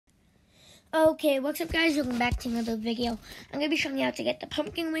Okay, what's up guys? Welcome back to another video. I'm going to be showing you how to get the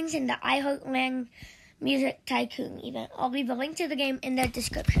pumpkin wings in the I Heartland Music Tycoon event. I'll leave a link to the game in the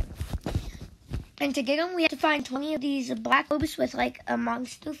description. And to get them, we have to find 20 of these black orbs with like a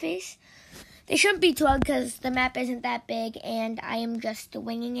monster face. They shouldn't be 12 because the map isn't that big and I am just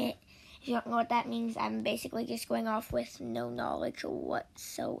winging it. If you don't know what that means, I'm basically just going off with no knowledge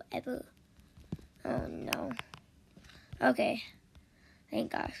whatsoever. Oh no. Okay.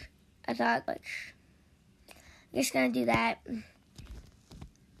 Thank gosh. I thought glitch. I'm just gonna do that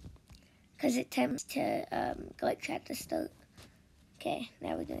because it tends to glitch at the start. Okay,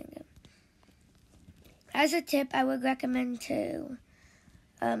 now we're doing it. As a tip, I would recommend to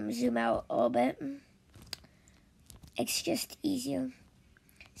zoom out a little bit. It's just easier.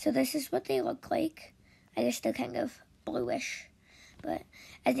 So this is what they look like. I guess they're kind of bluish, but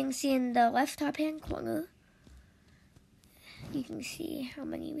as you can see in the left top hand corner, you can see how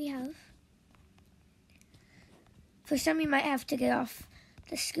many we have. For some, you might have to get off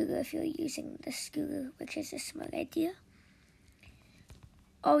the scooter if you're using the scooter, which is a smart idea.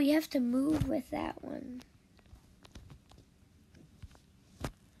 Oh, you have to move with that one.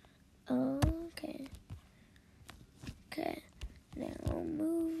 Oh, okay. Okay, now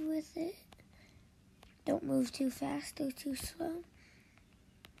move with it. Don't move too fast or too slow.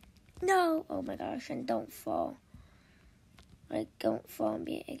 No! Oh my gosh, and don't fall. Like, don't fall and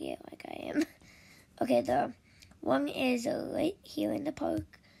be an idiot like I am. Okay, the one is right here in the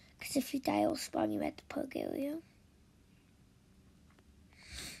park, because if you die, it'll spawn you at the park area.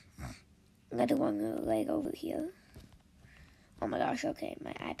 Another one right over here. Oh my gosh, okay,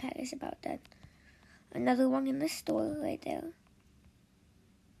 my iPad is about dead. Another one in the store right there.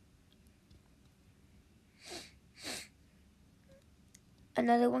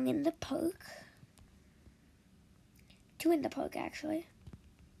 Another one in the park. Two in the park, actually.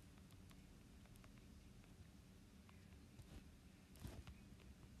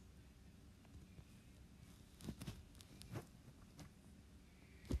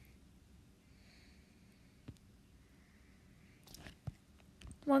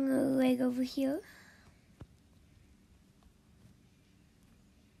 One leg over here.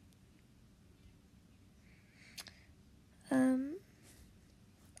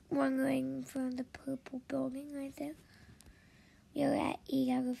 One leg from the purple building right there. We're at 8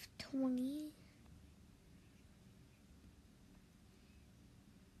 out of 20.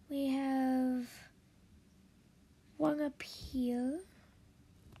 We have one up here.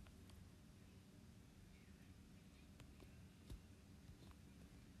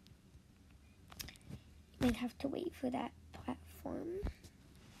 You might have to wait for that platform.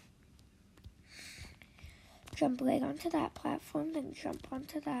 Jump right onto that platform, then jump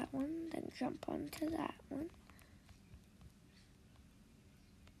onto that one, then jump onto that one.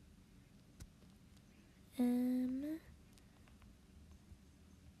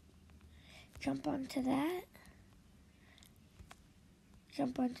 Jump onto that.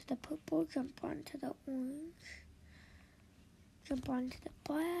 Jump onto the purple, jump onto the orange. Jump onto the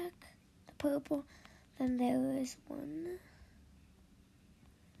black, the purple. Then there is one.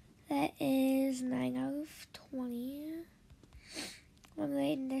 That is 9 out of 20. One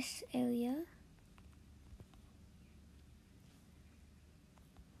right in this area.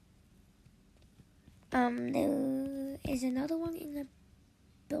 There is another one in the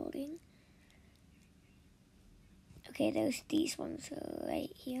building. Okay, there's these ones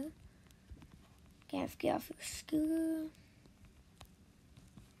right here. Okay, I have to get off your scooter.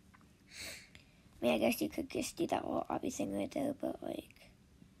 I mean, I guess you could just do that little obby thing right there, but like,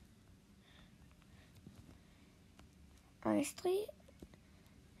 honestly,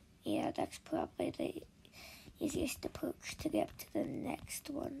 yeah, that's probably the easiest approach to get to the next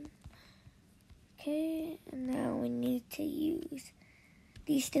one. Okay, and now we need to use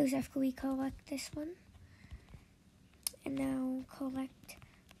these stairs after we collect this one. And now collect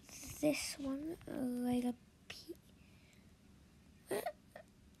this one right up here.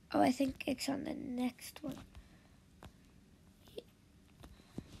 Oh, I think it's on the next one.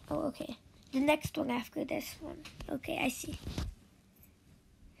 Oh, okay. The next one after this one. Okay, I see.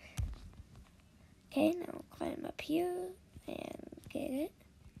 Okay, now climb up here and get it.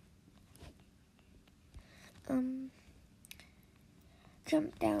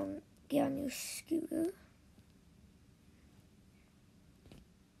 Jump down, get on your scooter.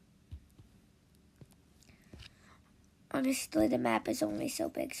 Honestly, the map is only so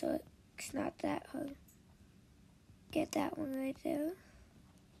big, so it's not that hard. Get that one right there.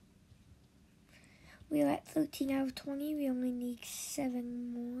 We're at 13 out of 20. We only need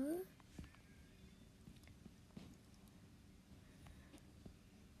 7 more.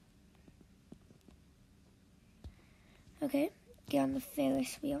 Okay, get on the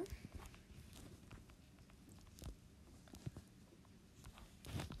Ferris wheel.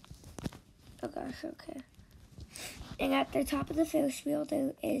 Oh gosh, okay. And at the top of the Ferris wheel,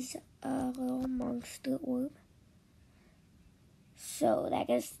 there is a little monster orb. So that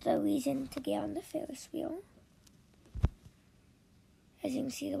is the reason to get on the Ferris wheel. As you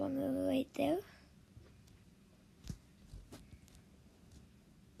can see, the one right there.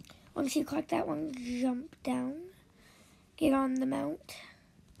 Once you collect that one, jump down. Get on the mount.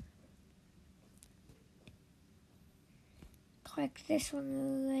 Collect this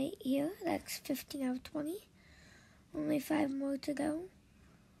one right here. That's 15 out of 20. Only 5 more to go.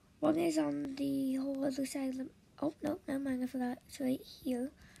 One is on the whole other side of the... Oh, no, never mind, I forgot. It's right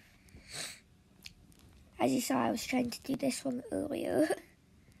here. As you saw, I was trying to do this one earlier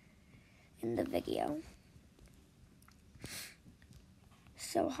in the video.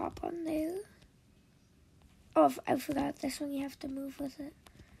 So hop on there. Oh, I forgot this one, you have to move with it.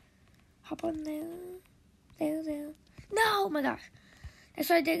 Hop on there. There. No, oh my gosh. That's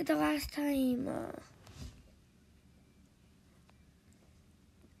what I did the last time.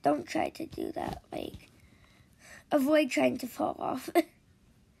 Don't try to do that. Like, avoid trying to fall off.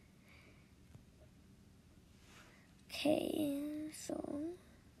 Okay, so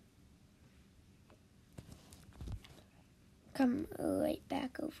come right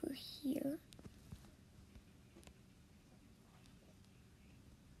back over here.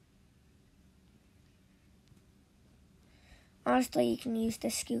 Honestly, you can use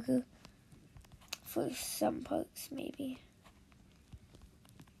the scooter for some parts, maybe.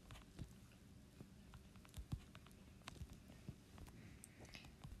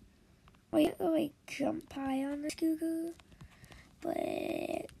 I can't really jump high on the scooter, but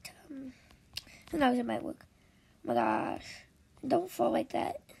who knows, it might work. Oh my gosh, don't fall like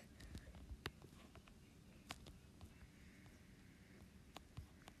that.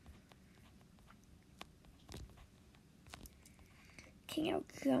 Okay, now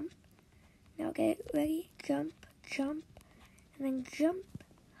jump. Now get ready, jump, and then jump.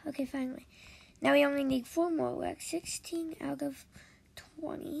 Okay, finally. Now we only need 4 more. We're at 16 out of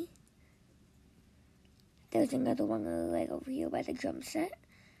 20. There's another one right over here by the drum set.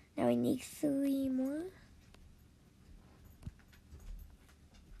 Now we need 3 more.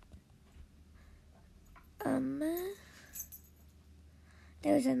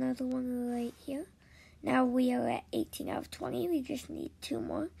 There's another one right here. Now we are at 18 out of 20. We just need 2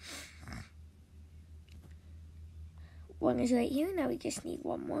 more. One is right here. Now we just need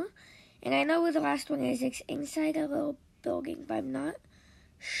 1 more. And I know where the last one is. It's inside a little building, but I'm not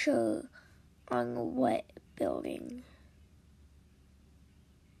sure on what building.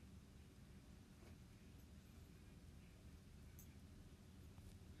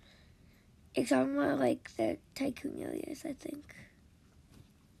 It's on one of, like, the tycoon areas, I think.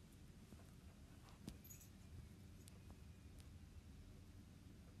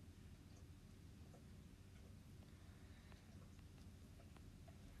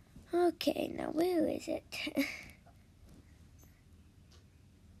 Okay, now where is it?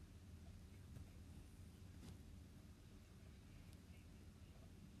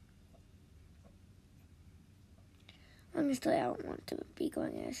 Honestly, I don't want to be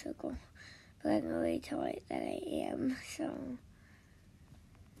going in a circle, but I can already tell it that I am, so.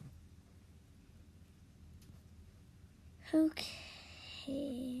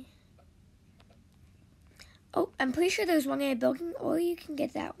 Okay. Oh, I'm pretty sure there's one in a building, or you can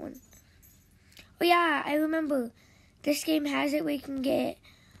get that one. Oh yeah, I remember. This game has it where you can get,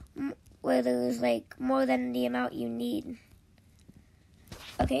 where there's like more than the amount you need.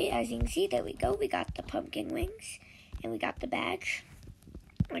 Okay, as you can see, there we go. We got the pumpkin wings, and we got the badge.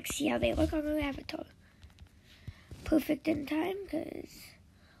 Let's see how they look on the avatar. Perfect in time, because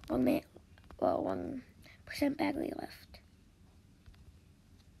 1% battery left.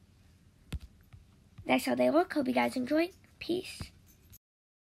 That's how they look. Hope you guys enjoyed. Peace.